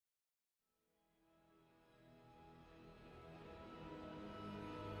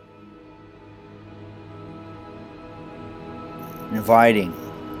inviting,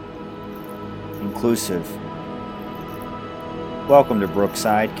 inclusive. Welcome to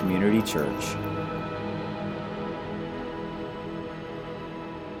Brookside Community Church.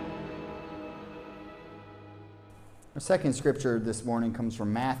 Our second scripture this morning comes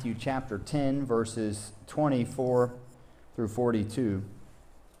from Matthew chapter 10, verses 24 through 42.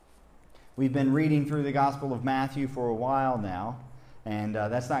 We've been reading through the Gospel of Matthew for a while now, and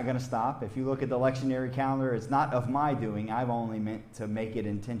that's not going to stop. If you look at the lectionary calendar, it's not of my doing. I've only meant to make it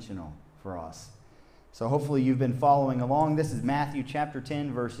intentional for us. So hopefully you've been following along. This is Matthew chapter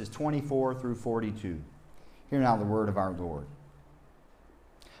 10, verses 24 through 42. Hear now the word of our Lord.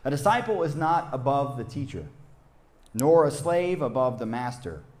 A disciple is not above the teacher, nor a slave above the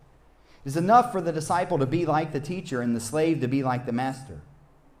master. It is enough for the disciple to be like the teacher and the slave to be like the master.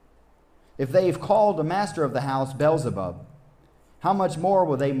 If they've called the master of the house Beelzebub, how much more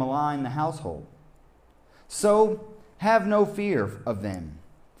will they malign the household? So have no fear of them,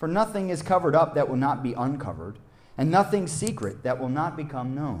 for nothing is covered up that will not be uncovered, and nothing secret that will not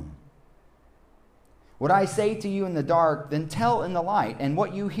become known. What I say to you in the dark, then tell in the light, and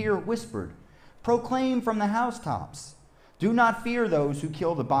what you hear whispered, proclaim from the housetops. Do not fear those who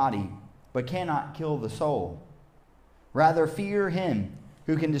kill the body, but cannot kill the soul. Rather fear him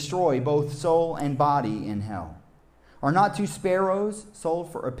who can destroy both soul and body in hell. Are not 2 sparrows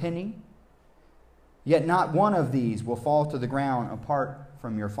sold for a penny? Yet not one of these will fall to the ground apart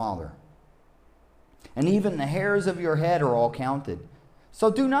from your Father. And even the hairs of your head are all counted. So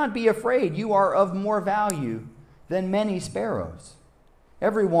do not be afraid, you are of more value than many sparrows.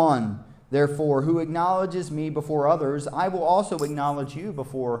 Everyone, therefore, who acknowledges me before others, I will also acknowledge you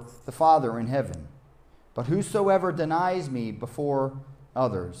before the Father in heaven. But whosoever denies me before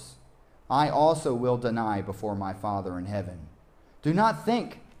others, I also will deny before my Father in heaven. Do not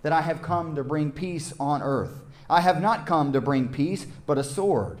think that I have come to bring peace on earth. I have not come to bring peace, but a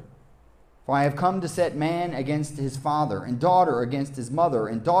sword. For I have come to set man against his father, and daughter against his mother,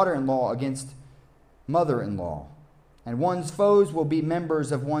 and daughter-in-law against mother-in-law. And one's foes will be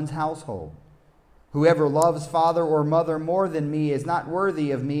members of one's household. Whoever loves father or mother more than me is not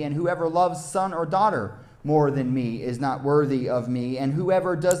worthy of me, and whoever loves son or daughter more than me is not worthy of me, and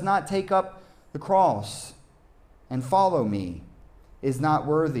whoever does not take up the cross and follow me is not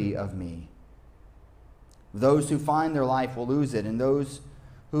worthy of me. Those who find their life will lose it, and those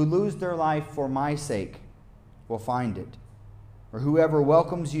who lose their life for my sake will find it. For whoever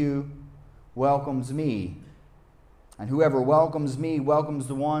welcomes you welcomes me, and whoever welcomes me welcomes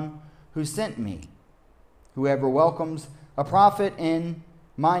the one who sent me. Whoever welcomes a prophet in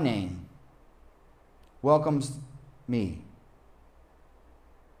my name welcomes me.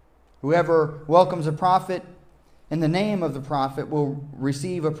 Whoever welcomes a prophet in the name of the prophet will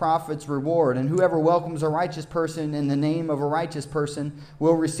receive a prophet's reward, and whoever welcomes a righteous person in the name of a righteous person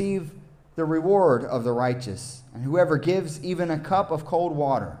will receive the reward of the righteous. And whoever gives even a cup of cold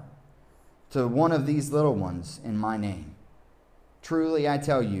water to one of these little ones in my name, truly I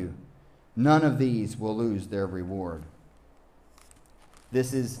tell you, none of these will lose their reward.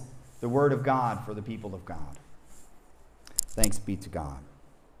 This is the word of God for the people of God. Thanks be to God.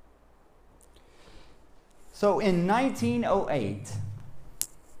 So in 1908,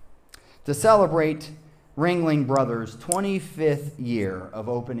 to celebrate Ringling Brothers' 25th year of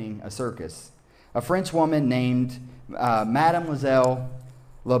opening a circus, a French woman named Mademoiselle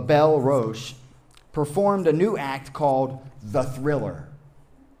La Belle Roche performed a new act called The Thriller.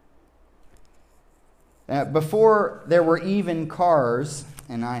 Before there were even cars,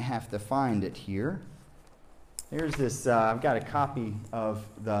 and I have to find it here. Here's this, I've got a copy of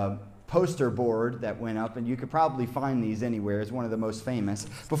the poster board that went up, and you could probably find these anywhere. It's one of the most famous.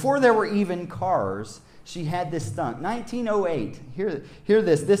 Before there were even cars, she had this stunt. 1908. Hear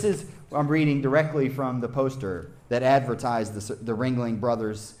this. This is, I'm reading directly from the poster that advertised the Ringling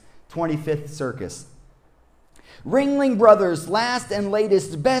Brothers' 25th Circus. Ringling Brothers' last and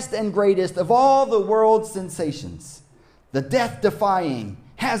latest, best and greatest of all the world's sensations. The death-defying,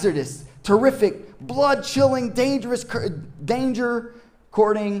 hazardous, terrific, blood-chilling,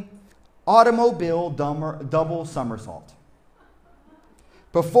 danger-courting automobile double somersault.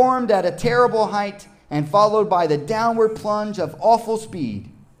 Performed at a terrible height and followed by the downward plunge of awful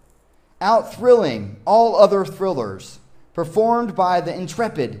speed. Out-thrilling all other thrillers. Performed by the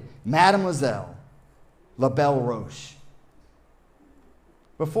intrepid Mademoiselle La Belle Roche.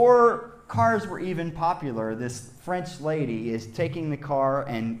 Before cars were even popular, this French lady is taking the car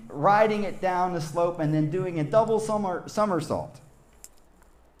and riding it down the slope and then doing a double somersault.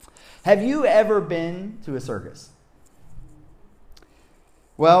 Have you ever been to a circus?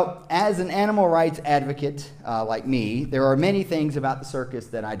 Well, as an animal rights advocate like me, there are many things about the circus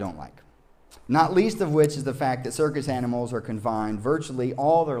that I don't like. Not least of which is the fact that circus animals are confined virtually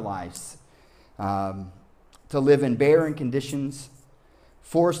all their lives to live in barren conditions,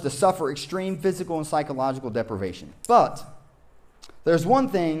 forced to suffer extreme physical and psychological deprivation. But there's one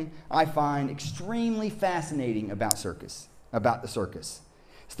thing I find extremely fascinating about the circus.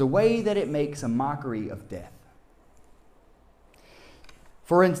 It's the way that it makes a mockery of death.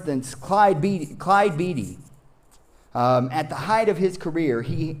 For instance, Clyde Beatty, at the height of his career,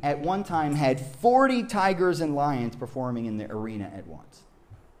 he at one time had 40 tigers and lions performing in the arena at once.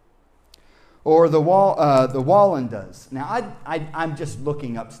 Or the Wallendas. Now, I'm just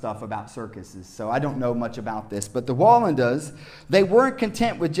looking up stuff about circuses, so I don't know much about this. But the Wallendas, they weren't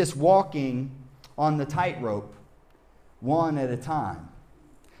content with just walking on the tightrope one at a time.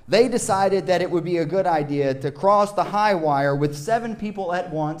 They decided that it would be a good idea to cross the high wire with 7 people at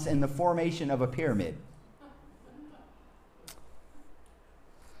once in the formation of a pyramid.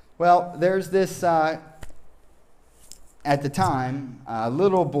 Well, there's this, at the time,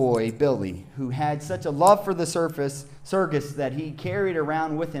 little boy, Billy, who had such a love for the circus that he carried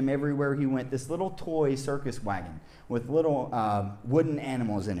around with him everywhere he went, this little toy circus wagon with little wooden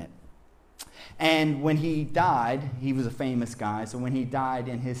animals in it. And when he died, he was a famous guy, so when he died,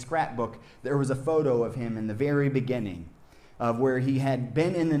 in his scrapbook, there was a photo of him in the very beginning of where he had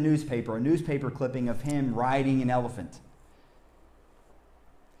been in the newspaper, a newspaper clipping of him riding an elephant.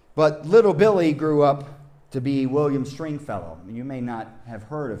 But little Billy grew up to be William Stringfellow. You may not have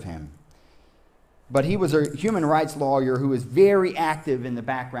heard of him. But he was a human rights lawyer who was very active in the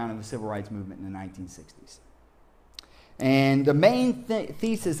background of the civil rights movement in the 1960s. And the main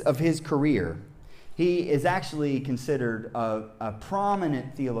thesis of his career, he is actually considered a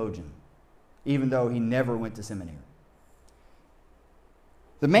prominent theologian, even though he never went to seminary.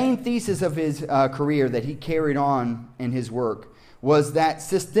 The main thesis of his career that he carried on in his work was that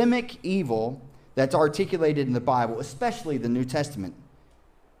systemic evil that's articulated in the Bible, especially the New Testament,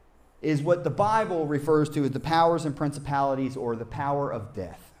 is what the Bible refers to as the powers and principalities, or the power of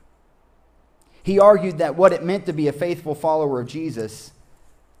death. He argued that what it meant to be a faithful follower of Jesus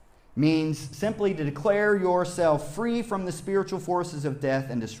means simply to declare yourself free from the spiritual forces of death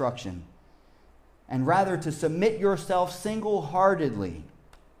and destruction, and rather to submit yourself single-heartedly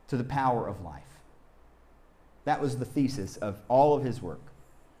to the power of life. That was the thesis of all of his work.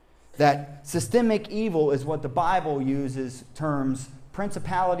 That systemic evil is what the Bible uses terms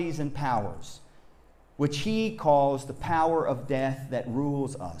principalities and powers, which he calls the power of death that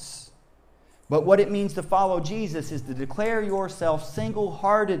rules us. But what it means to follow Jesus is to declare yourself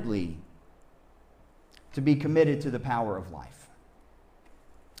single-heartedly to be committed to the power of life.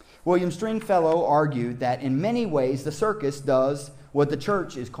 William Stringfellow argued that in many ways the circus does what the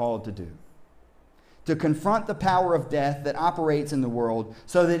church is called to do: to confront the power of death that operates in the world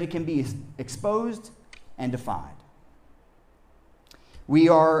so that it can be exposed and defied. We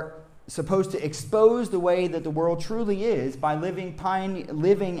are supposed to expose the way that the world truly is by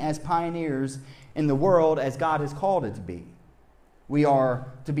living as pioneers in the world as God has called it to be. We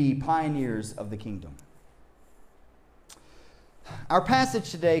are to be pioneers of the kingdom. Our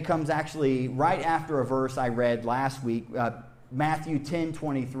passage today comes actually right after a verse I read last week, Matthew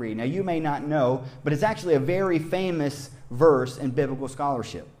 10:23. Now, you may not know, but it's actually a very famous verse in biblical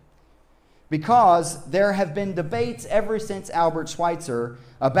scholarship, because there have been debates ever since Albert Schweitzer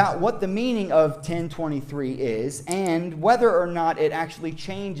about what the meaning of 10:23 is and whether or not it actually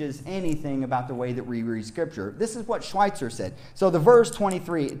changes anything about the way that we read Scripture. This is what Schweitzer said. So the verse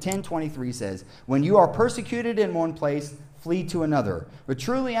 10:23 says, "When you are persecuted in one place, flee to another. But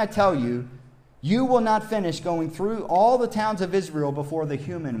truly I tell you, you will not finish going through all the towns of Israel before the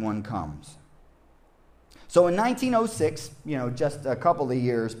human one comes." So in 1906, just a couple of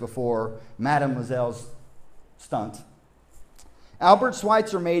years before Mademoiselle's stunt, Albert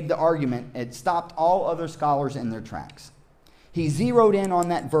Schweitzer made the argument it stopped all other scholars in their tracks. He zeroed in on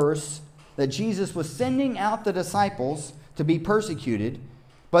that verse that Jesus was sending out the disciples to be persecuted,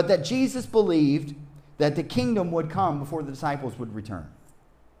 but that Jesus believed that the kingdom would come before the disciples would return.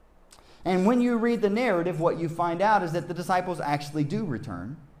 And when you read the narrative, what you find out is that the disciples actually do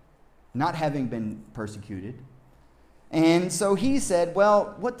return, not having been persecuted. And so he said,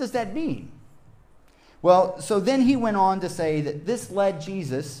 well, what does that mean? Well, so then he went on to say that this led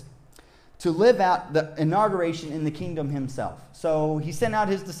Jesus to live out the inauguration in the kingdom himself. So he sent out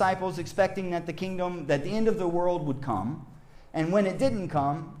his disciples expecting that that the end of the world would come. And when it didn't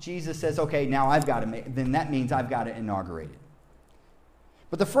come, Jesus says, okay, now then that means I've got to inaugurate it.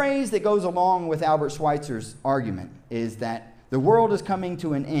 But the phrase that goes along with Albert Schweitzer's argument is that The world is coming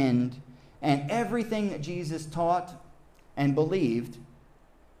to an end, and everything that Jesus taught and believed,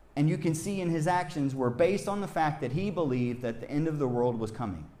 and you can see in his actions, were based on the fact that he believed that the end of the world was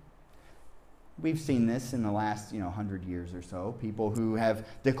coming. We've seen this in the last 100 years or so. People who have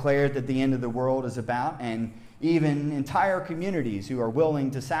declared that the end of the world is about, and even entire communities who are willing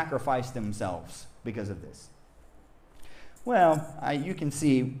to sacrifice themselves because of this. Well, you can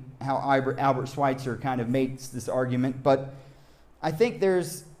see how Albert Schweitzer kind of makes this argument, but I think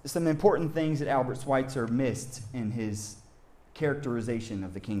there's some important things that Albert Schweitzer missed in his characterization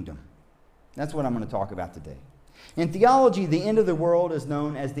of the kingdom. That's what I'm going to talk about today. In theology, the end of the world is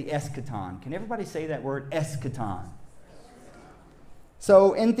known as the eschaton. Can everybody say that word, eschaton?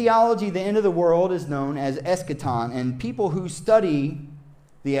 So in theology, the end of the world is known as eschaton, and people who study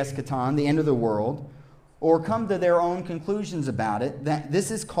the eschaton, the end of the world, or come to their own conclusions about it, that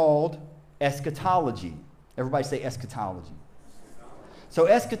this is called eschatology. Everybody say eschatology. So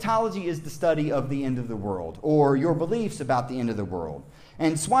eschatology is the study of the end of the world, or your beliefs about the end of the world.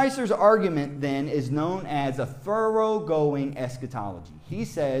 And Schweitzer's argument then is known as a thoroughgoing eschatology. He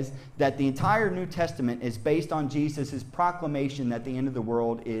says that the entire New Testament is based on Jesus' proclamation that the end of the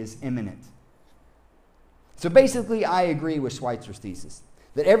world is imminent. So basically, I agree with Schweitzer's thesis,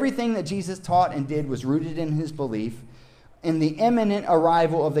 that everything that Jesus taught and did was rooted in his belief in the imminent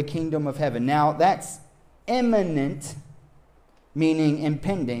arrival of the kingdom of heaven. Now, that's imminent, meaning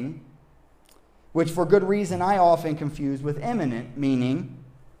impending, which for good reason I often confuse with imminent, meaning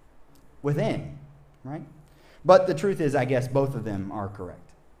within, right? But the truth is, I guess both of them are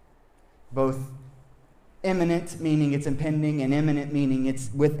correct. Both imminent, meaning it's impending, and imminent, meaning it's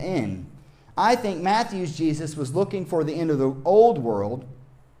within. I think Matthew's Jesus was looking for the end of the old world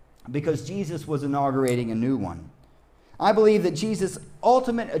because Jesus was inaugurating a new one. I believe that Jesus'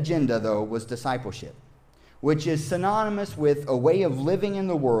 ultimate agenda, though, was discipleship, which is synonymous with a way of living in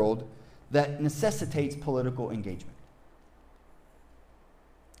the world that necessitates political engagement.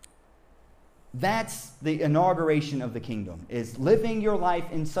 That's the inauguration of the kingdom, is living your life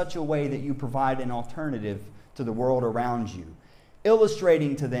in such a way that you provide an alternative to the world around you,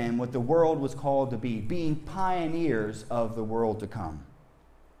 illustrating to them what the world was called to be, being pioneers of the world to come.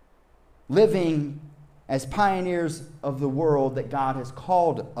 Living as pioneers of the world that God has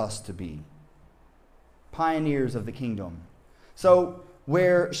called us to be. Pioneers of the kingdom. So,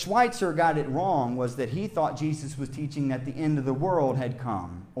 where Schweitzer got it wrong was that he thought Jesus was teaching that the end of the world had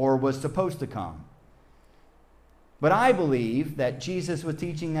come, or was supposed to come. But I believe that Jesus was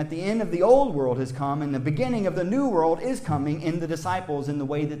teaching that the end of the old world has come, and the beginning of the new world is coming in the disciples in the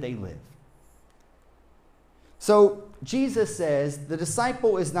way that they live. So, Jesus says the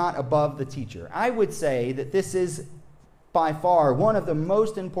disciple is not above the teacher. I would say that this is by far one of the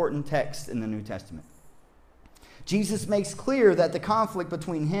most important texts in the New Testament. Jesus makes clear that the conflict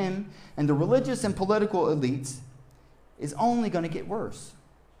between him and the religious and political elites is only going to get worse.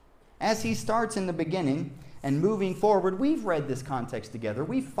 As he starts in the beginning and moving forward, we've read this context together.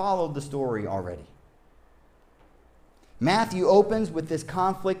 We've followed the story already. Matthew opens with this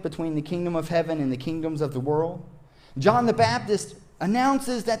conflict between the kingdom of heaven and the kingdoms of the world. John the Baptist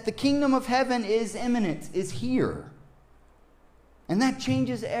announces that the kingdom of heaven is imminent, is here. And that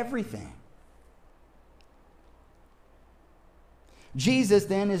changes everything. Jesus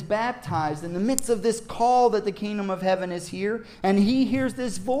then is baptized in the midst of this call that the kingdom of heaven is here, and he hears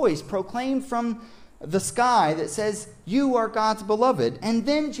this voice proclaimed from the sky that says, "You are God's beloved." And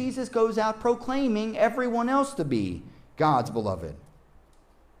then Jesus goes out proclaiming everyone else to be God's beloved.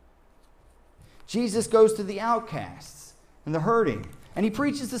 Jesus goes to the outcasts and the hurting, and he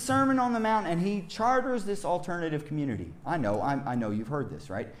preaches the Sermon on the Mount, and he charters this alternative community. I know you've heard this,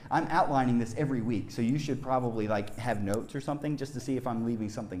 right? I'm outlining this every week, so you should probably have notes or something just to see if I'm leaving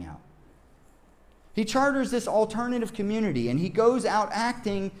something out. He charters this alternative community, and he goes out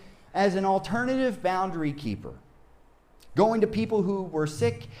acting as an alternative boundary keeper, going to people who were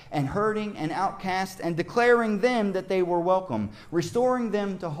sick and hurting and outcast and declaring them that they were welcome, restoring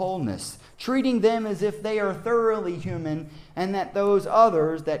them to wholeness, treating them as if they are thoroughly human, and that those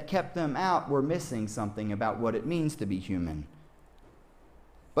others that kept them out were missing something about what it means to be human.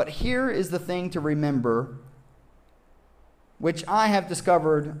 But here is the thing to remember, which I have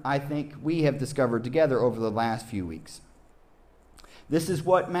discovered, I think we have discovered together over the last few weeks. This is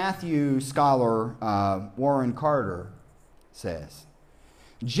what Matthew scholar Warren Carter says.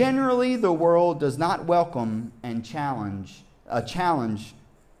 Generally, the world does not welcome and generally,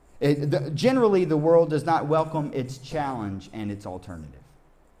 the world does not welcome its challenge and its alternative.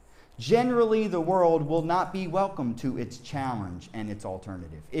 generally the world will not be welcome to its challenge and its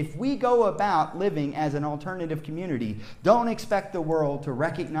alternative. If we go about living as an alternative community, don't expect the world to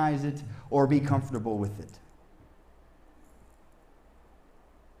recognize it or be comfortable with it.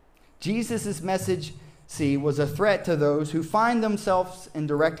 Jesus' message, was a threat to those who find themselves in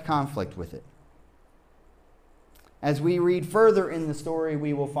direct conflict with it. As we read further in the story,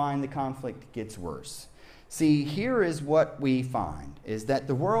 we will find the conflict gets worse. See, here is what we find, is that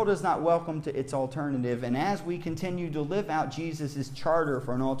the world is not welcome to its alternative, and as we continue to live out Jesus' charter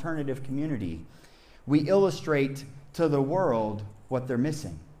for an alternative community, we illustrate to the world what they're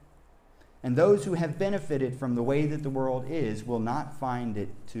missing. And those who have benefited from the way that the world is will not find it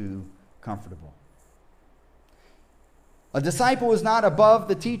too comfortable. A disciple is not above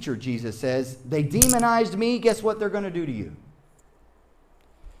the teacher, Jesus says. They demonized me. Guess what they're going to do to you?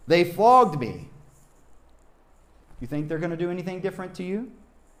 They flogged me. You think they're going to do anything different to you?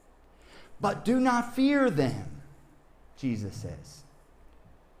 But do not fear them, Jesus says.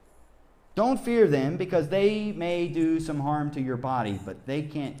 Don't fear them because they may do some harm to your body, but they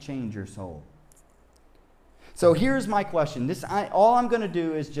can't change your soul. So here's my question. All I'm going to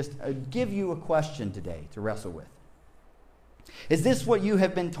do is just give you a question today to wrestle with. Is this what you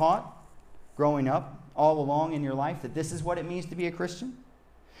have been taught growing up all along in your life, that this is what it means to be a Christian?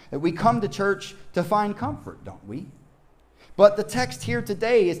 That we come to church to find comfort, don't we? But the text here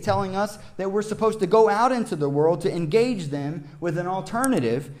today is telling us that we're supposed to go out into the world to engage them with an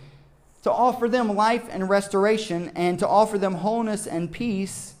alternative, to offer them life and restoration, and to offer them wholeness and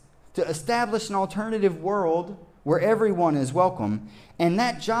peace, to establish an alternative world where everyone is welcome. And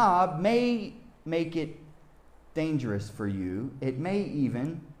that job may make it dangerous for you. It may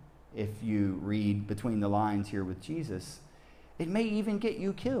even, if you read between the lines here with Jesus, it may even get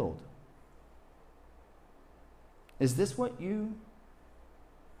you killed. Is this what you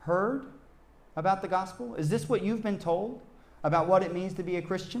heard about the gospel? Is this what you've been told about what it means to be a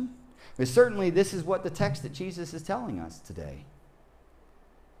Christian? Because certainly this is what the text that Jesus is telling us today.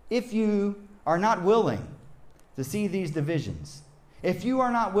 If you are not willing to see these divisions, if you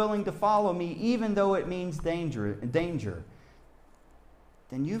are not willing to follow me, even though it means danger,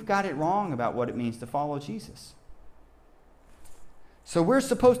 then you've got it wrong about what it means to follow Jesus. So we're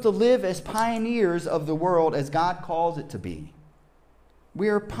supposed to live as pioneers of the world as God calls it to be. We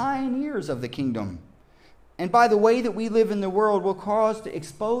are pioneers of the kingdom. And by the way that we live in the world, we'll cause to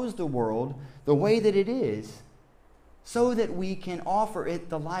expose the world the way that it is, so that we can offer it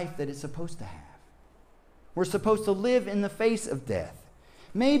the life that it's supposed to have. We're supposed to live in the face of death.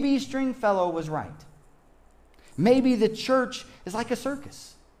 Maybe Stringfellow was right. Maybe the church is like a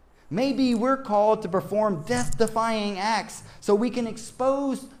circus. Maybe we're called to perform death-defying acts so we can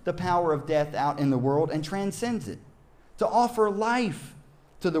expose the power of death out in the world and transcend it. To offer life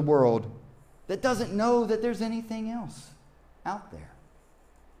to the world that doesn't know that there's anything else out there.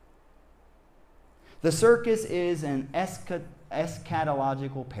 The circus is an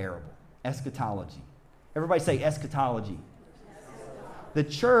eschatological parable. Eschatology. Everybody say eschatology. The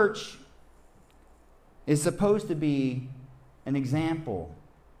church is supposed to be an example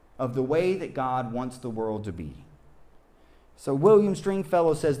of the way that God wants the world to be. So William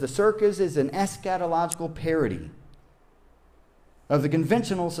Stringfellow says the circus is an eschatological parody of the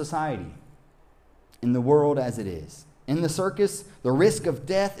conventional society in the world as it is. In the circus, the risk of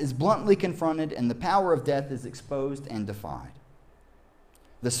death is bluntly confronted and the power of death is exposed and defied.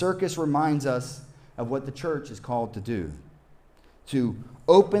 The circus reminds us of what the church is called to do, to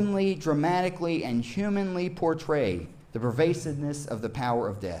openly, dramatically, and humanly portray the pervasiveness of the power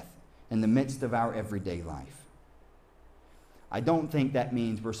of death in the midst of our everyday life. I don't think that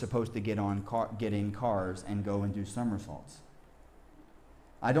means we're supposed to get in cars and go and do somersaults.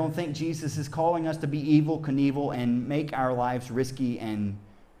 I don't think Jesus is calling us to be evil, Knievel, and make our lives risky and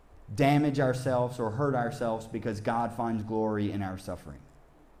damage ourselves or hurt ourselves because God finds glory in our suffering.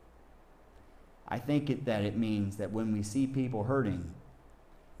 I think that it means that when we see people hurting,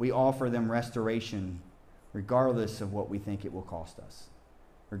 we offer them restoration regardless of what we think it will cost us,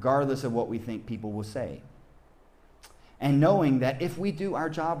 regardless of what we think people will say. And knowing that if we do our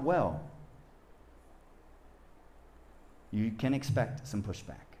job well, you can expect some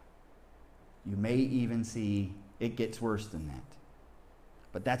pushback. You may even see it gets worse than that.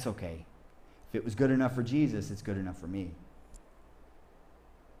 But that's okay. If it was good enough for Jesus, it's good enough for me.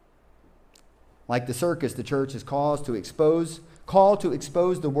 Like the circus, the church is called to expose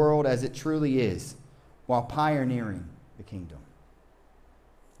the world as it truly is, while pioneering the kingdom.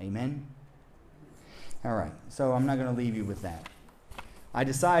 Amen? All right, so I'm not going to leave you with that. I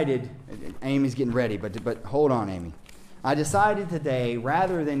decided, Amy's getting ready, but hold on, Amy. I decided today,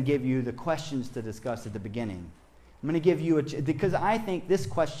 rather than give you the questions to discuss at the beginning, I'm going to give you because I think this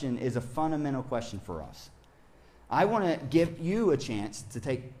question is a fundamental question for us. I want to give you a chance to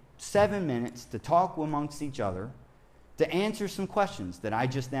take 7 minutes to talk amongst each other, to answer some questions that I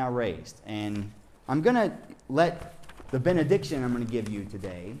just now raised. And I'm going to let the benediction I'm going to give you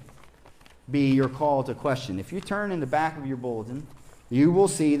today be your call to question. If you turn in the back of your bulletin, you will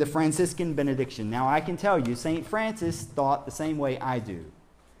see the Franciscan benediction. Now, I can tell you, St. Francis thought the same way I do.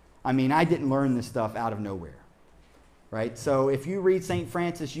 I mean, I didn't learn this stuff out of nowhere. Right? So if you read St.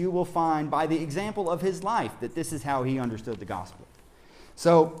 Francis, you will find by the example of his life that this is how he understood the gospel.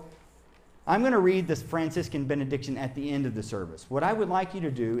 So I'm going to read this Franciscan benediction at the end of the service. What I would like you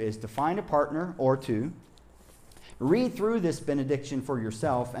to do is to find a partner or two, read through this benediction for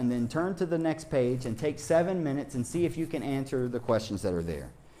yourself, and then turn to the next page and take 7 minutes and see if you can answer the questions that are there.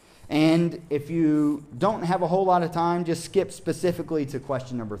 And if you don't have a whole lot of time, just skip specifically to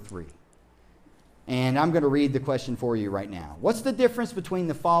question number 3. And I'm going to read the question for you right now. What's the difference between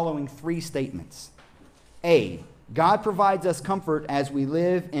the following 3 statements? A, God provides us comfort as we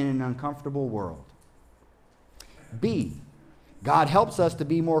live in an uncomfortable world. B, God helps us to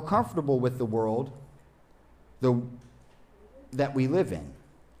be more comfortable with the world that we live in.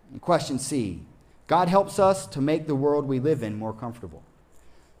 And question C, God helps us to make the world we live in more comfortable.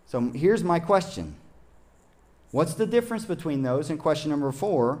 So here's my question. What's the difference between those? And question number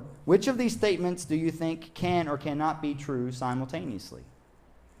 4, which of these statements do you think can or cannot be true simultaneously?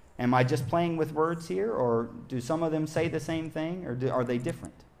 Am I just playing with words here, or do some of them say the same thing, or are they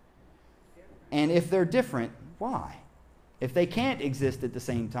different? And if they're different, why? If they can't exist at the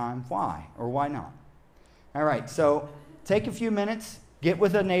same time, why or why not? All right, so take a few minutes, get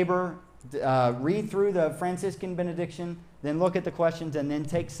with a neighbor, read through the Franciscan benediction, then look at the questions, and then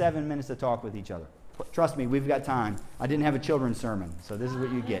take 7 minutes to talk with each other. Trust me, we've got time. I didn't have a children's sermon, so this is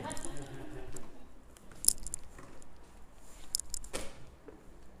what you get.